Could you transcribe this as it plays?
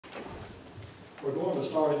We're going to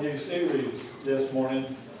start a new series this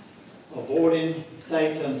morning, Avoiding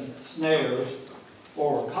Satan's Snares,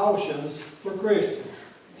 or Cautions for Christians,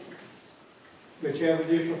 whichever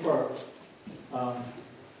you prefer.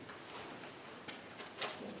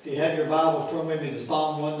 If you have your Bibles, turn with me to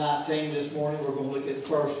Psalm 119 this morning. We're going to look at the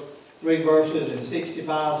first three verses in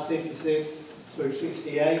 65, 66 through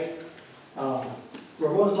 68. We're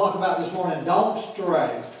going to talk about this morning, don't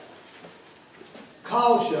stray.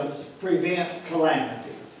 Cautions prevent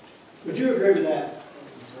calamities. Would you agree with that?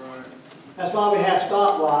 That's right. That's why we have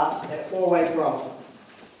stoplights at four-way crossing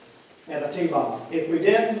and a T-bar. If we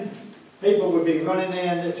didn't, people would be running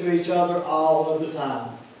into each other all of the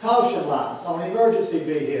time. Caution lights on emergency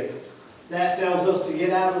vehicles. That tells us to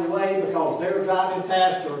get out of the way because they're driving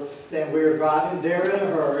faster than we're driving. They're in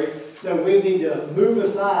a hurry. So we need to move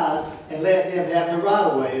aside and let them have the right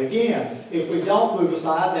of way. Again, if we don't move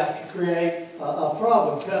aside, that can create a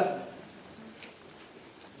problem.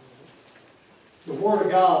 The Word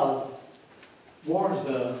of God warns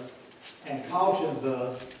us and cautions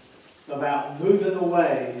us about moving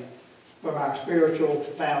away from our spiritual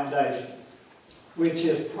foundation, which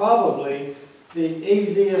is probably the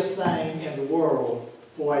easiest thing in the world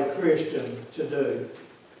for a Christian to do.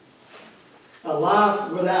 A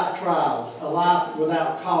life without trials, a life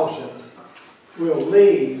without cautions will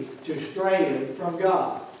lead to straying from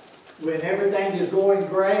God. When everything is going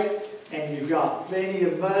great and you've got plenty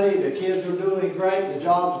of money, the kids are doing great, the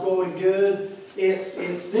job's going good,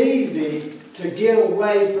 it's easy to get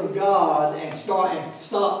away from God and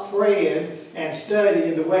stop praying and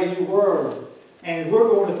studying the way you were. And we're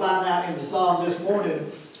going to find out in the Psalm this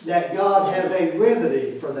morning that God has a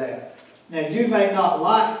remedy for that. Now, you may not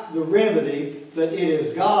like the remedy, but it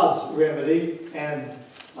is God's remedy, and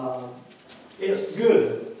it's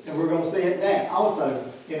good. And we're going to see that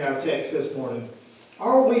also in our text this morning.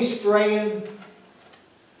 Are we straying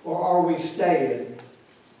or are we staying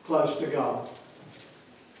close to God?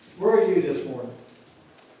 Where are you this morning?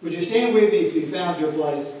 Would you stand with me if you found your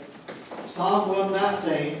place? Psalm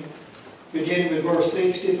 119, beginning with verse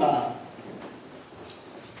 65.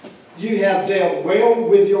 You have dealt well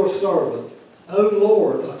with your servant, O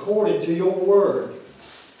Lord, according to your word.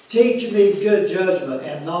 Teach me good judgment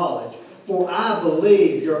and knowledge, for I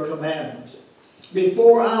believe your commandments.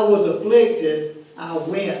 Before I was afflicted, I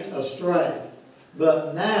went astray,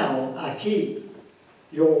 but now I keep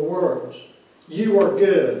your words. You are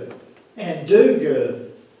good and do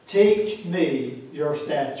good. Teach me your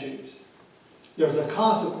statutes. There's a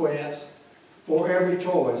consequence for every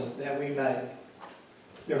choice that we make.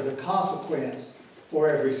 There's a consequence for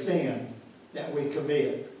every sin that we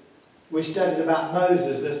commit. We studied about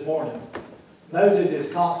Moses this morning. Moses'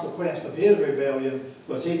 consequence of his rebellion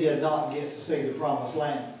was he did not get to see the promised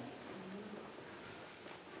land.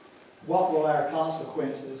 What will our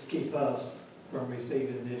consequences keep us from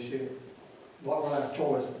receiving this year? What will our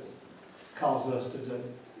choices cause us to do?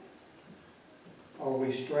 Are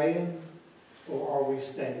we straying or are we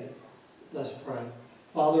staying? Let's pray.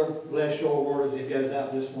 Father, bless your word as it goes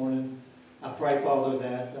out this morning. I pray, Father,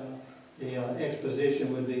 that the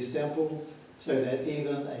exposition would be simple so that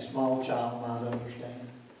even a small child might understand.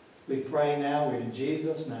 We pray now in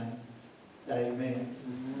Jesus' name. Amen.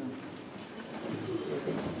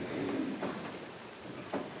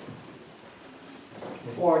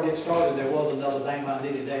 Before I get started, there was another name I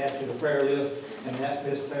needed to add to the prayer list, and that's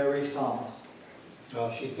Miss Clarice Thomas.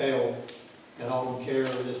 She fell at Autumn Care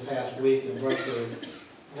this past week and broke her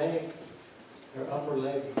leg, her upper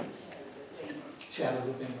leg, shattered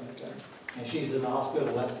the femur right there. And she's in the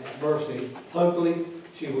hospital at Mercy. Hopefully,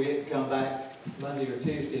 she will get to come back Monday or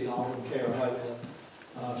Tuesday to Autumn Care.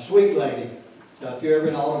 Sweet lady. If you're ever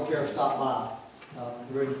in Autumn Care, stop by.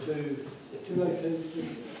 Room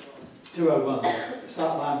 201.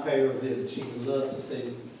 Stop by and pay her a visit. She would love to see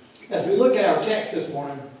you. As we look at our text this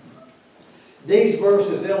morning, these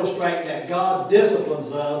verses illustrate that God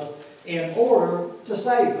disciplines us in order to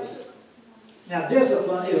save us. Now,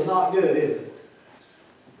 discipline is not good, is it?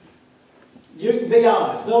 You can be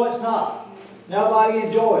honest. No, it's not. Nobody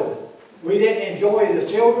enjoys it. We didn't enjoy it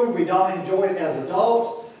as children. We don't enjoy it as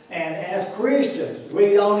adults. And as Christians,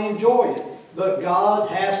 we don't enjoy it. But God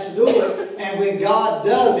has to do it. And when God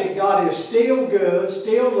does it, God is still good,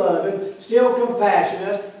 still loving, still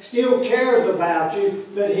compassionate, still cares about you.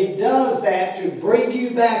 But He does that to bring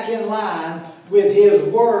you back in line with His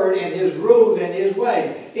Word and His rules and His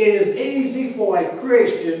way. It is easy for a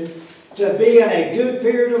Christian to be in a good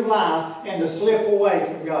period of life and to slip away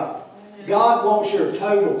from God. God wants your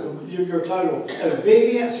total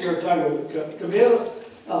obedience, your total commitment.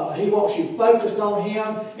 He wants you focused on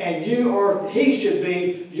Him, and He should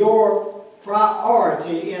be your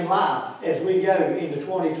priority in life as we go into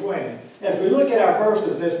 2020. As we look at our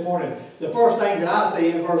verses this morning, the first thing that I see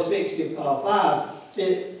in verse 65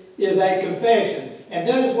 is a confession. And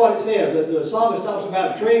notice what it says. The psalmist talks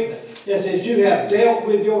about a treatment. It says, you have dealt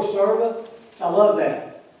with your servant. I love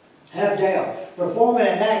that. Have dealt. Performing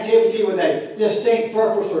an activity with a distinct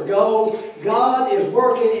purpose or goal. God is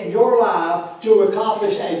working in your life to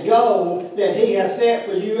accomplish a goal that He has set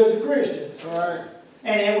for you as a Christian. All right.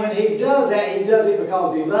 And when He does that, He does it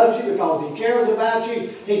because He loves you, because He cares about you.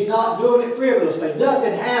 He's not doing it frivolously.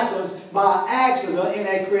 Nothing happens by accident in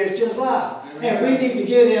a Christian's life. And we need to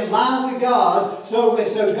get in line with God so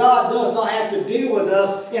God does not have to deal with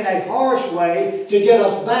us in a harsh way to get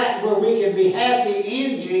us back where we can be happy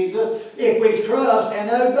in Jesus if we trust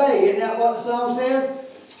and obey. Isn't that what the psalm says?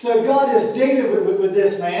 So God is dealing with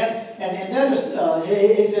this man. And notice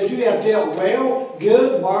he says, you have dealt well,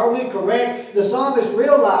 good, morally correct. The psalmist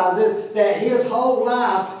realizes that his whole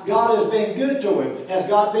life God has been good to him. Has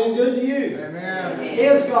God been good to you? Amen.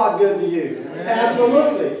 Is God good to you? Amen.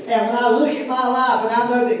 Absolutely. And when I look at my life and I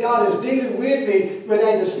know that God is dealing with me with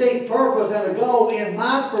a distinct purpose and a goal in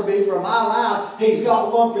mind for me, for my life, He's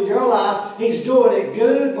got one for your life, He's doing it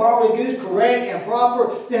good, morally good, correct, and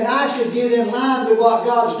proper, then I should get in line with what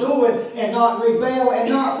God's doing and not rebel and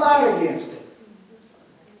not fight against it.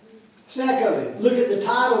 Secondly, look at the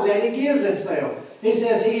title that He gives Himself. He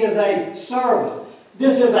says He is a servant.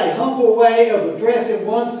 This is a humble way of addressing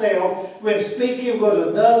oneself when speaking with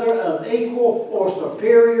another of equal or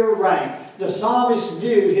superior rank. The psalmist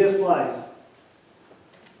knew his place.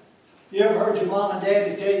 You ever heard your mom and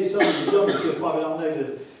daddy tell you something? The younger kids probably don't know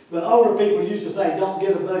this. But older people used to say, don't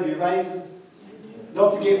get above your raisins.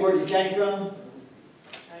 Don't forget where you came from.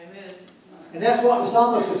 And that's what the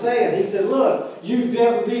psalmist is saying. He said, look, you've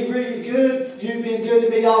dealt with me really good. You've been good to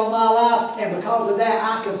me all my life. And because of that,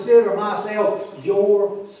 I consider myself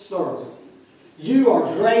your servant. You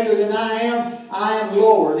are greater than I am. I am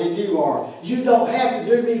lower than you are. You don't have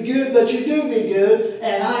to do me good, but you do me good.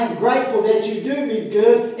 And I am grateful that you do me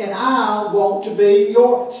good. And I want to be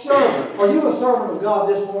your servant. Are you a servant of God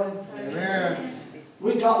this morning? Amen.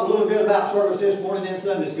 We talked a little bit about service this morning in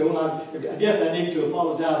Sunday school. And I guess I need to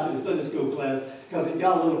apologize to the Sunday school class because it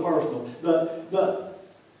got a little personal. But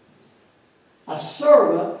a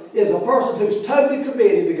servant is a person who's totally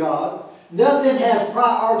committed to God. Nothing has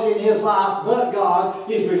priority in his life but God,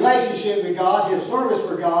 his relationship with God, his service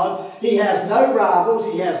for God. He has no rivals.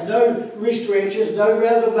 He has no restrictions, no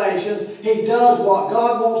reservations. He does what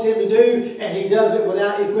God wants him to do, and he does it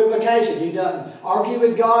without equivocation. He doesn't argue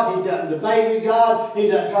with God. He doesn't debate with God. He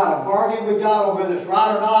doesn't try to bargain with God on whether it's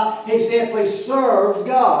right or not. He simply serves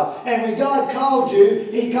God. And when God called you,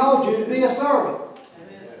 He called you to be a servant.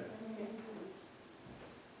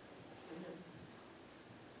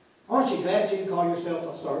 Aren't you glad you can call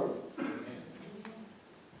yourself a servant?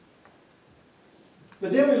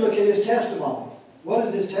 But then we look at his testimony. What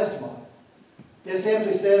is his testimony? It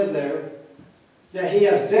simply says there that he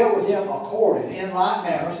has dealt with him according, in like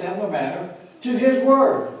manner, similar manner, to his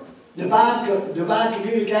word. Divine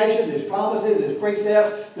communication, his promises, his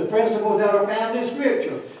precepts, the principles that are found in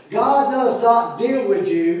Scripture. God does not deal with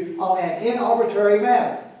you on an inarbitrary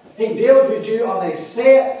manner. He deals with you on a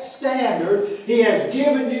set standard. He has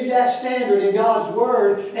given you that standard in God's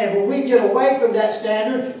Word. And when we get away from that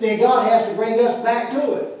standard, then God has to bring us back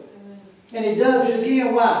to it. And He does it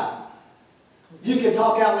again. Why? You can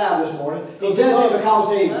talk out loud this morning. He does it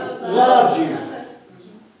because He loves you.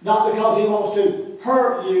 Not because He wants to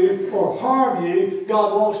hurt you or harm you.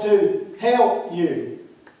 God wants to help you.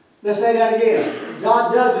 Let's say that again.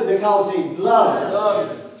 God does it because He loves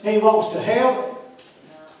us. He wants to help.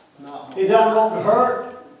 He doesn't want to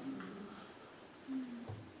hurt.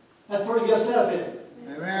 That's pretty good stuff, isn't it?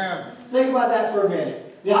 Amen. Think about that for a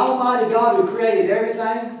minute. The Almighty God who created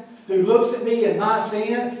everything, who looks at me in my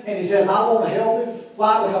sin, and He says, I want to help Him.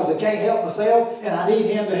 Why? Because I can't help myself, and I need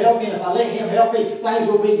Him to help me. And if I let Him help me, things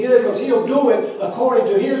will be good, because He'll do it according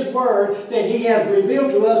to His Word that He has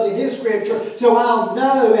revealed to us in His Scripture. So I'll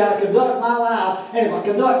know how to conduct my life. And if I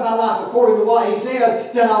conduct my life according to what He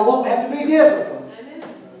says, then I won't have to be disciplined.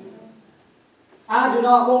 I do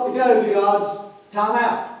not want to go to God's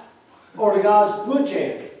timeout or to God's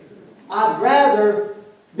woodshed. I'd rather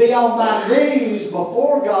be on my knees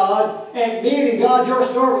before God and admitting, God, your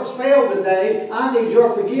servants failed today. I need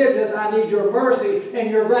your forgiveness. I need your mercy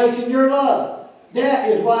and your grace and your love. That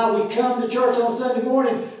is why we come to church on Sunday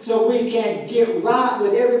morning, so we can get right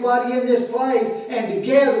with everybody in this place, and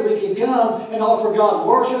together we can come and offer God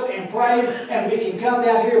worship and praise, and we can come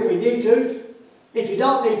down here if we need to. If you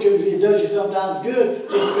don't need to, it does you sometimes good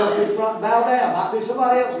just to go to the front and bow down. Might do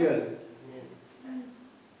somebody else good.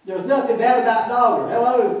 There's nothing bad about daughter.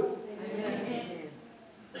 Hello? Amen.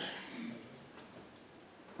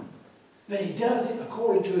 But he does it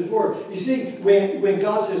according to his word. You see, when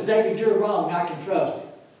God says, David, you're wrong, I can trust him.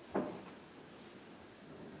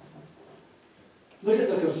 Look at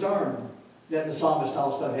the concern that the psalmist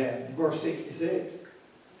also had in verse 66.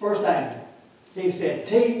 First thing, he said,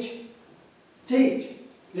 teach. Teach.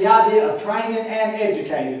 The idea of training and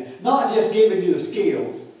educating. Not just giving you the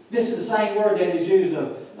skills. This is the same word that is used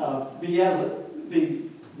of Bezalel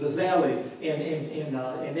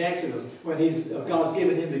in Exodus, when God's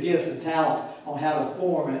given him the gifts and talents on how to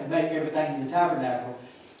form and make everything in the tabernacle.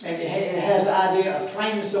 And it has the idea of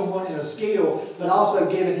training someone in a skill, but also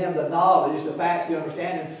giving him the knowledge, the facts, the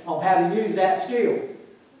understanding on how to use that skill.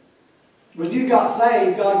 When you got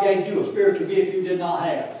saved, God gave you a spiritual gift you did not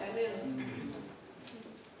have.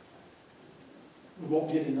 We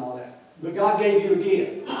won't get into all that. But God gave you a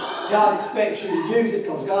gift. God expects you to use it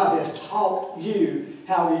because God has taught you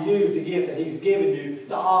how to use the gift that He's given you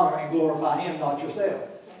to honor and glorify Him, not yourself.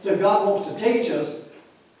 So God wants to teach us.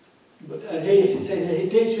 But He said, He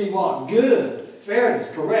teaches me what? Good, fairness,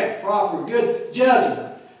 correct, proper, good,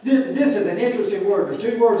 judgment. This is an interesting word. There's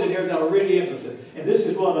two words in here that are really interesting. And this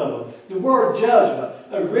is one of them. The word judgment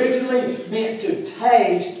originally meant to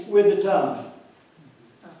taste with the tongue.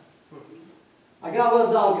 I got a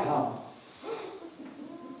little dog at home.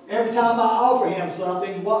 Every time I offer him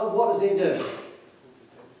something, what does he do?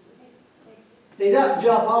 He doesn't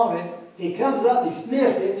jump on it. He comes up, he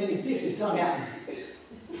sniffs it, and then he sticks his tongue out.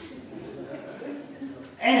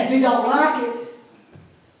 And if he don't like it,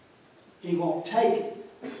 he won't take it.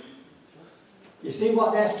 You see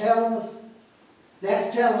what that's telling us?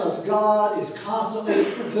 That's telling us God is constantly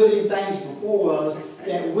putting things before us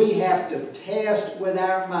that we have to test with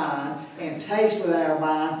our mind and taste with our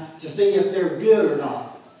mind to see if they're good or not.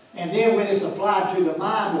 And then when it's applied to the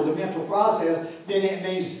mind or the mental process, then it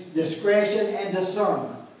means discretion and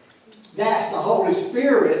discernment. That's the Holy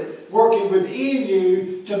Spirit working within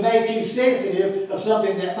you to make you sensitive of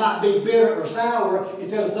something that might be bitter or sour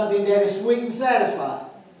instead of something that is sweet and satisfying.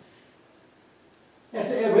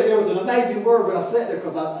 It was an amazing word when I sat there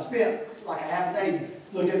because I spent like a half a day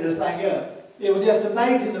looking this thing up. It was just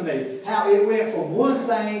amazing to me how it went from one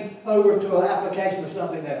thing over to an application of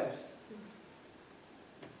something else.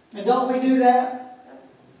 And don't we do that?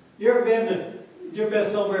 You ever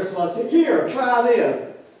been somewhere somebody said, here, try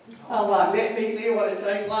this. I'm like, let me see what it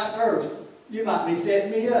tastes like first. You might be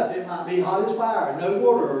setting me up. It might be hot as fire, no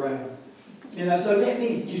water around. You know, so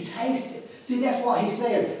you taste it. See, that's what he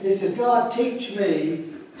said. He says, God, teach me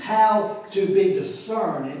how to be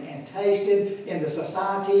discerning and tasting in the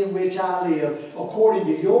society in which I live according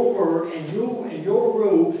to your word and your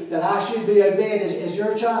rule that I should be obeyed as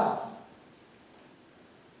your child.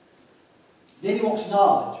 Then he wants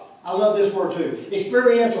knowledge. I love this word too.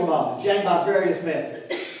 Experiential knowledge, gained by various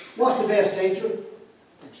methods. What's the best teacher?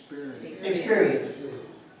 Experience.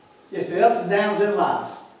 It's the ups and downs in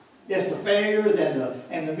life. It's the failures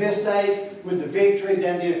and the mistakes with the victories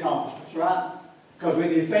and the accomplishments, right? Because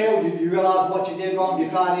when you fail, you realize what you did wrong, you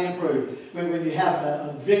try to improve. When you have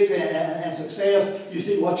a victory and success, you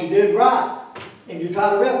see what you did right. And you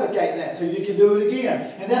try to replicate that so you can do it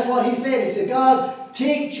again. And that's what he said. He said, God,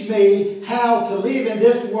 teach me how to live in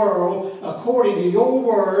this world according to your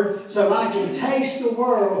word so I can taste the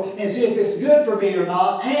world and see if it's good for me or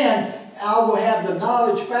not. And I will have the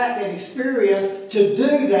knowledge, fact, and experience to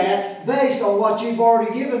do that based on what you've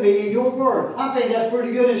already given me in your word. I think that's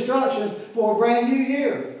pretty good instructions for a brand new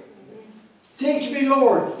year. Teach me,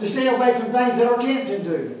 Lord, to stay away from things that are tempting to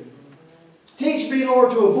me. Teach me,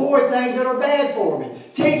 Lord, to avoid things that are bad for me.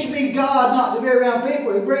 Teach me, God, not to be around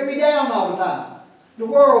people who bring me down all the time. The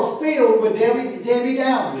world's filled with Debbie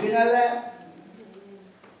Downers. You know that?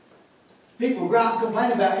 People go out and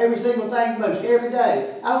complain about every single thing most every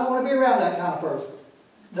day. I don't want to be around that kind of person.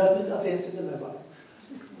 Nothing offensive to nobody.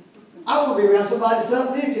 I want to be around somebody that's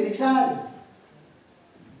uplifting and excited.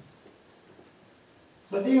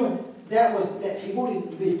 But then he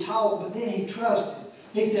wanted to be taught, but then he trusted.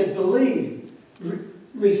 He said, believe,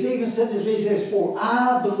 receive and sentence. He says, for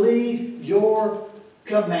I believe your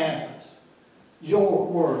commandments, your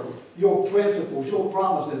word, your principles, your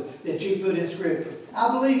promises that you put in Scripture. I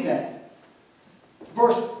believe that.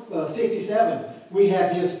 Verse 67, we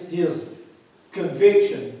have his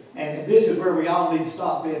conviction. And this is where we all need to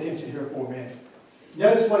stop and pay attention here for a minute.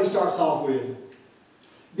 Notice what he starts off with.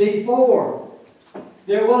 Before,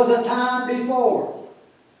 there was a time before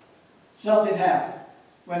something happened.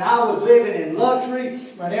 When I was living in luxury,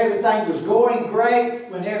 when everything was going great,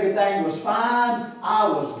 when everything was fine, I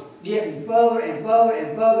was getting further and further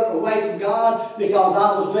and further away from God because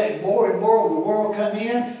I was letting more and more of the world come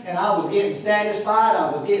in, and I was getting satisfied.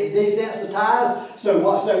 I was getting desensitized. So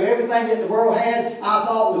everything that the world had, I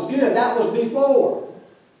thought was good. That was before.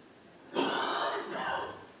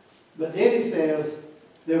 But then he says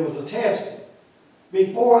there was a testing.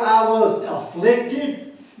 Before I was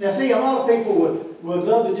afflicted. Now see, a lot of people would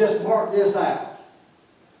love to just mark this out,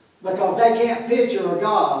 because they can't picture a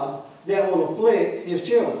God that will afflict His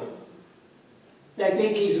children. They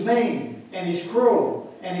think He's mean, and He's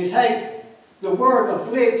cruel, and He's hateful. The word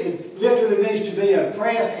afflicted literally means to be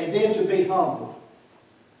oppressed and then to be humbled.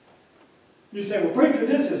 You say, well, preacher,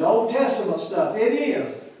 this is Old Testament stuff. It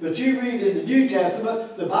is. But you read in the New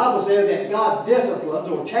Testament, the Bible says that God disciplines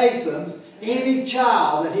or chastens any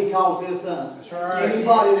child that He calls His son. That's right.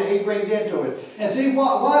 Anybody that He brings into it. And see,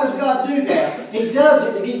 why does God do that? He does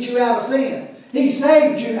it to get you out of sin. He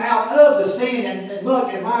saved you out of the sin and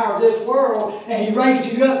muck and mire of this world, and He raised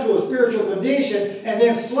you up to a spiritual condition, and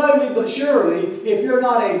then slowly but surely, if you're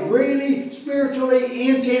not a really spiritually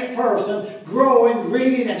intent person, growing,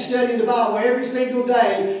 reading, and studying the Bible every single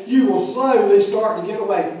day, you will slowly start to get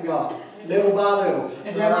away from God, little by little.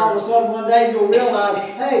 And then all of a sudden one day you'll realize,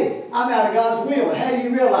 hey, I'm out of God's will. And how do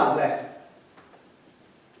you realize that?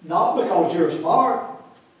 Not because you're smart,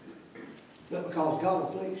 but because God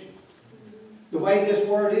afflicts you. The way this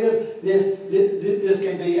word is, this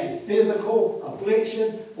can be a physical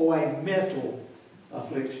affliction or a mental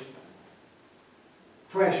affliction.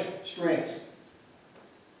 Pressure, stress.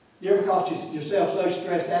 You ever caught yourself so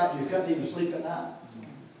stressed out you couldn't even sleep at night?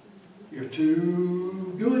 You're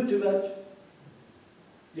doing too much.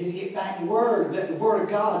 You need to get back to the Word. Let the Word of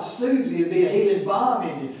God soothe you. Be a healing balm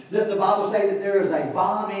in you. Doesn't the Bible say that there is a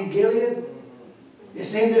balm in Gilead?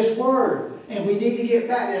 It's in this Word. And we need to get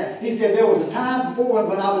back there. He said there was a time before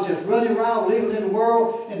when I was just running around living in the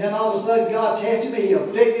world, and then all of a sudden God tested me, He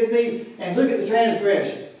afflicted me, and look at the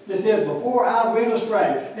transgression. It says, before I went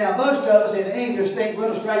astray. Now most of us in English think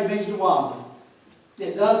went astray means to wander.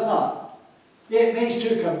 It does not. It means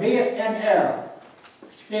to commit an error.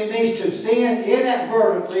 It means to sin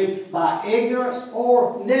inadvertently by ignorance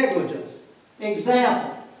or negligence.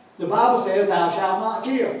 Example, the Bible says, thou shalt not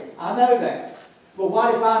kill. I know that. But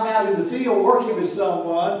what if I'm out in the field working with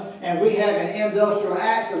someone and we have an industrial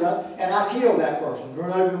accident and I kill that person?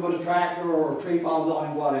 Run over him with a tractor or a tree falls on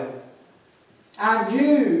him, whatever. I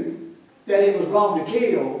knew that it was wrong to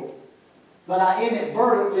kill, but I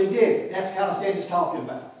inadvertently did it. That's the kind of sin it's talking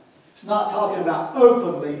about. It's not talking about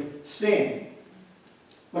openly sinning.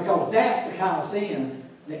 Because that's the kind of sin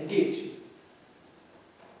that gets you.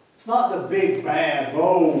 It's not the big, bad,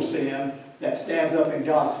 bold sin that stands up in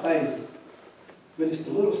God's face. But it's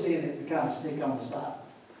the little sin that we kind of sneak on the side.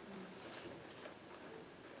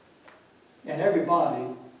 And everybody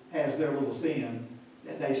has their little sin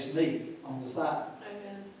that they sneak on the side.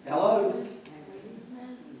 Amen. Hello?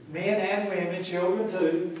 Amen. Men and women, children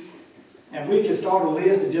too. And we can start a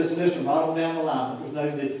list and just list them right on down the line. But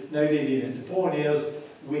there's no need in it. The point is,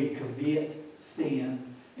 we commit sin.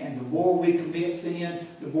 And the more we commit sin,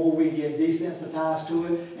 the more we get desensitized to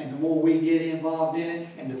it, and the more we get involved in it,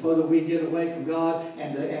 and the further we get away from God,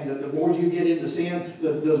 and the more you get into sin, the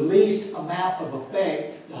least amount of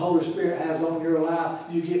effect the Holy Spirit has on your life,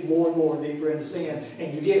 you get more and more deeper into sin,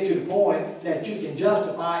 and you get to the point that you can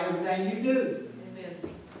justify everything you do. Amen.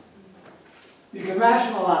 You can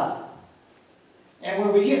rationalize it. And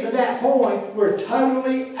when we get to that point, we're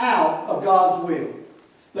totally out of God's will.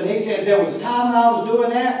 But he said there was a time when I was doing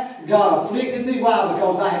that, God afflicted me. Why?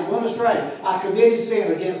 Because I had went astray. I committed sin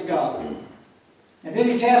against God. And then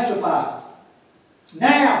he testifies.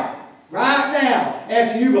 Now, right now,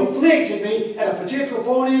 after you've afflicted me at a particular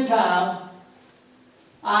point in time,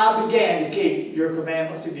 I began to keep your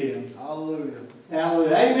commandments again. Hallelujah.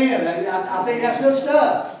 Hallelujah. Amen. I think that's good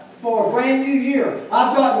stuff. For a brand new year,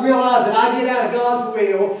 I've got to realize that I get out of God's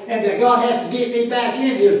will and that God has to get me back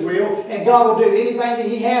in His will, and God will do anything that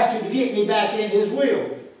He has to get me back in His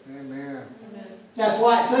will. Amen. That's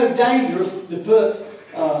why it's so dangerous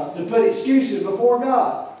to put excuses before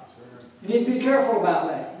God. You need to be careful about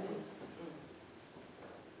that.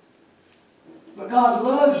 But God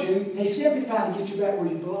loves you. He's simply trying to get you back where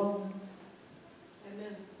you belong.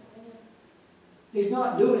 Amen. He's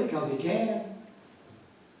not doing it because He can.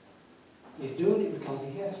 He's doing it because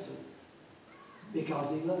He has to. Because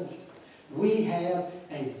He loves you. We have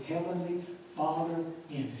a heavenly Father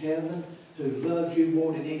in heaven who loves you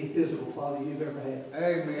more than any physical father you've ever had.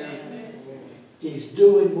 Amen. He's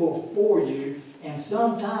doing more for you. And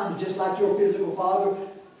sometimes, just like your physical father,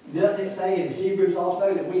 doesn't it say in Hebrews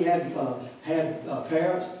also that we had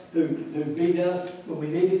parents who beat us when we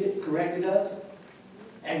needed it, corrected us,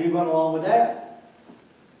 and we went along with that.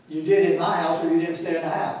 You did it in my house, or you didn't stay in the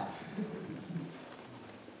house.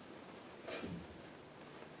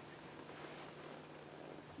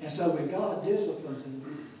 And so when God disciplines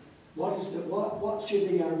you, what should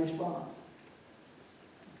be our response?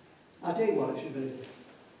 I tell you what it should be.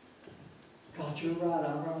 God, you're right,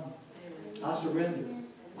 I'm wrong. I surrender.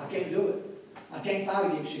 I can't do it. I can't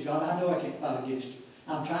fight against you, God. I know I can't fight against you.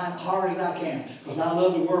 I'm trying hard as I can because I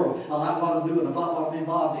love the world. I like what I'm doing. I like what I'm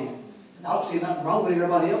involved in. And I don't see nothing wrong with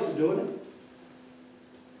everybody else is doing it.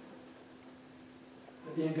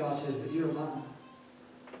 But then God says, but you're mine.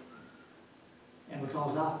 And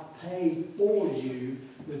because I paid for you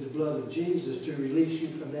with the blood of Jesus to release you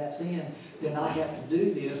from that sin, then I have to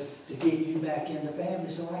do this to get you back in the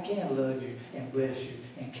family so I can love you and bless you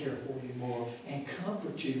and care for you more and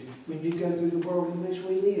comfort you when you go through the world in which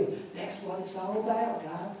we live. That's what it's all about,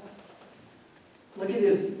 guys. Look at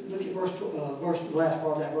this. Look at the last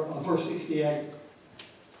part of that verse, verse 68.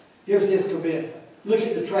 Here's his commitment. Look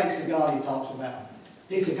at the traits of God he talks about.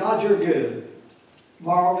 He said, God, you're good.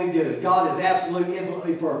 Morally good. God is absolutely,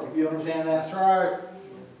 infinitely perfect. You understand that? That's right.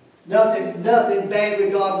 Nothing bad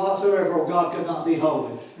with God whatsoever, or God could not be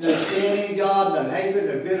holy. No sin in God, no hatred,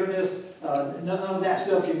 no bitterness. None of that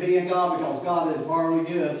stuff can be in God because God is morally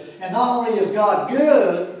good. And not only is God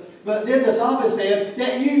good, but then the psalmist said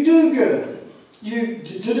that you do good.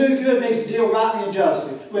 To do good means to deal rightly and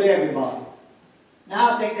justly with everybody.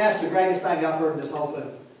 Now I think that's the greatest thing I've heard in this whole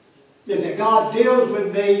thing. Is that God deals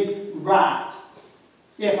with me right.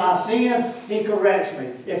 If I sin, He corrects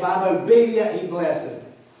me. If I'm obedient, He blesses me.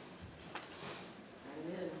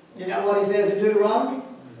 You know what He says in Deuteronomy?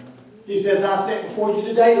 He says, I set before you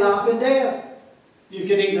today life and death. You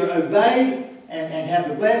can either obey and have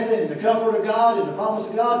the blessing and the comfort of God and the promise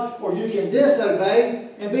of God, or you can disobey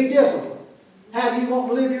and be disciplined. How do you want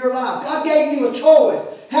to live your life? God gave you a choice.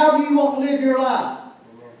 How do you want to live your life?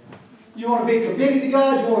 You want to be committed to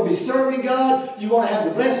God? You want to be serving God? You want to have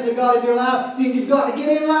the blessing of God in your life? Then you've got to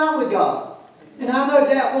get in line with God. And I know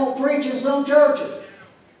that won't preach in some churches.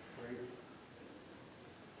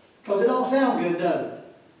 Because it don't sound good, does it?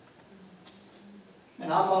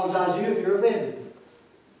 And I apologize to you if you're offended.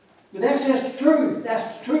 But that's just truth.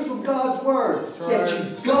 That's the truth from God's Word. That's right. That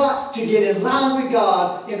you've got to get in line with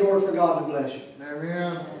God in order for God to bless you.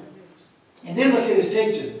 Amen. And then look at his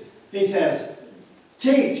teaching. He says,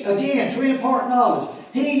 teach, again, to impart knowledge.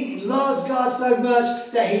 He loves God so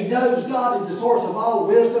much that he knows God is the source of all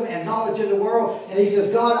wisdom and knowledge in the world. And he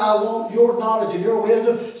says, God, I want your knowledge and your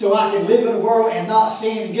wisdom so I can live in the world and not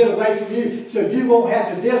sin and get away from you so you won't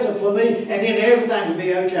have to discipline me and then everything will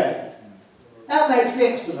be okay. That makes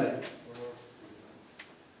sense to me.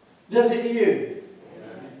 Does it to you?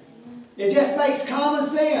 It just makes common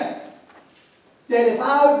sense that if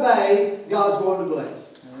I obey, God's going to bless.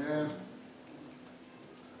 Amen.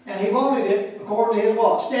 And he wanted it according to his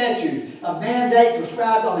what? Statutes. A mandate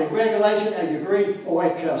prescribed on a regulation, a decree, or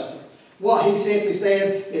a custom. What he simply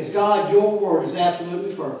said is, God, your word is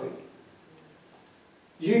absolutely perfect.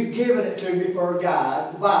 You've given it to me for a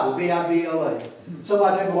guide. The Bible, B-I-B-L-A.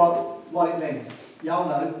 Somebody tell me what it means. Y'all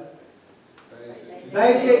know.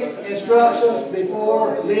 Basic instructions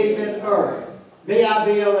before leaving earth.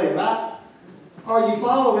 B-I-B-L-A, right? Are you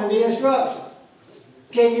following the instructions?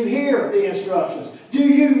 Can you hear the instructions? Do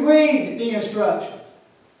you read the instructions?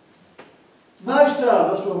 Most of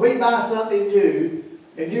us, when we buy something new,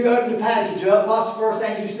 and you open the package up, what's the first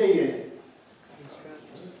thing you see in it?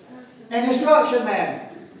 An instruction manual.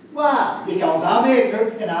 Why? Because I'm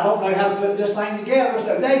ignorant and I don't know how to put this thing together.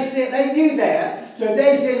 So they knew that. So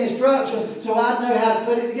they sent instructions so I'd know how to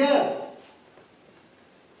put it together.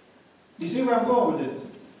 You see where I'm going with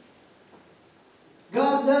this?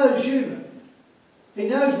 God knows humans. He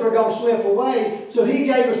knows we're going to slip away, so he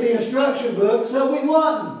gave us the instruction book so we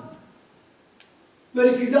wouldn't. But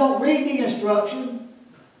if you don't read the instruction,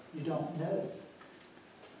 you don't know.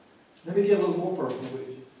 Let me get a little more personal with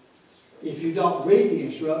you. If you don't read the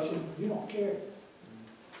instruction, you don't care.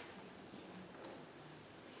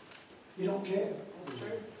 You don't care.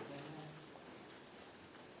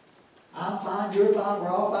 I'm fine, you're fine, we're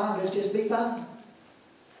all fine, let's just be fine.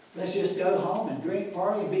 Let's just go home and drink,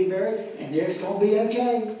 party, and be married, and it's going to be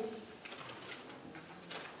okay.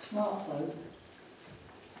 It's not, folks.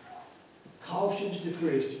 Cautions to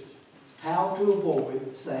Christians how to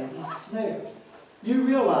avoid Satan's snares. You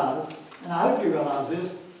realize, and I hope you realize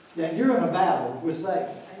this, that you're in a battle with Satan.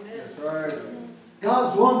 Amen. That's right.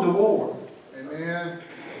 God's won the war. Amen.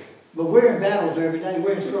 But we're in battles every day.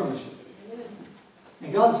 We're in skirmishes.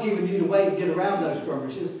 And God's given you the way to get around those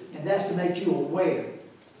skirmishes, and that's to make you aware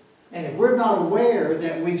And if we're not aware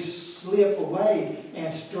that we slip away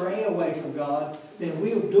and stray away from God, then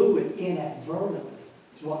we'll do it inadvertently.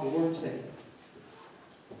 That's what the Word said.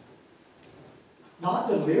 Not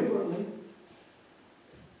deliberately.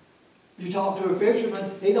 You talk to a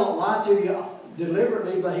fisherman, he don't lie to you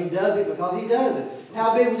deliberately, but he does it because he does it.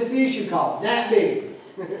 How big was the fish you caught? That big.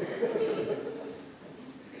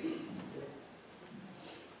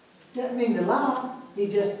 Doesn't mean to lie. He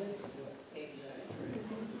just...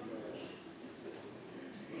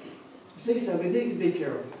 See, so we need to be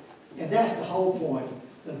careful. And that's the whole point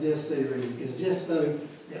of this series, is just so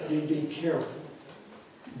that we be careful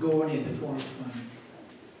going into 2020.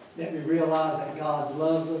 That we realize that God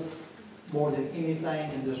loves us more than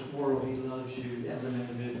anything in this world. He loves you as an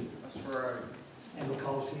individual. That's right. And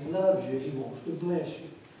because He loves you, He wants to bless you.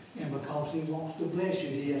 And because He wants to bless you,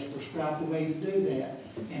 He has prescribed a way to do that.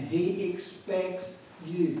 And He expects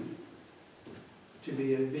you to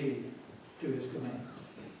be obedient to His commandments.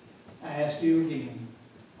 I ask you again,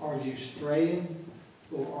 are you straying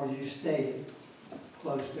or are you staying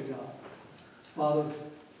close to God? Father,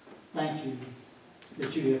 thank you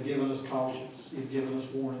that you have given us cautions. You've given us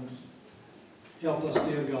warnings. Help us,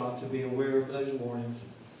 dear God, to be aware of those warnings.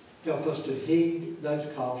 Help us to heed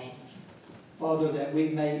those cautions. Father, that we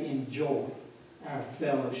may enjoy our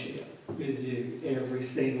fellowship with you every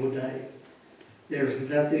single day. There is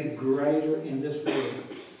nothing greater in this world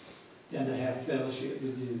than to have fellowship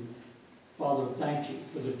with you. Father, thank you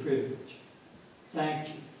for the privilege. Thank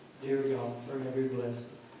you, dear God, for every blessing.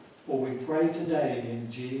 For we pray today in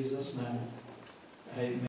Jesus' name. Amen.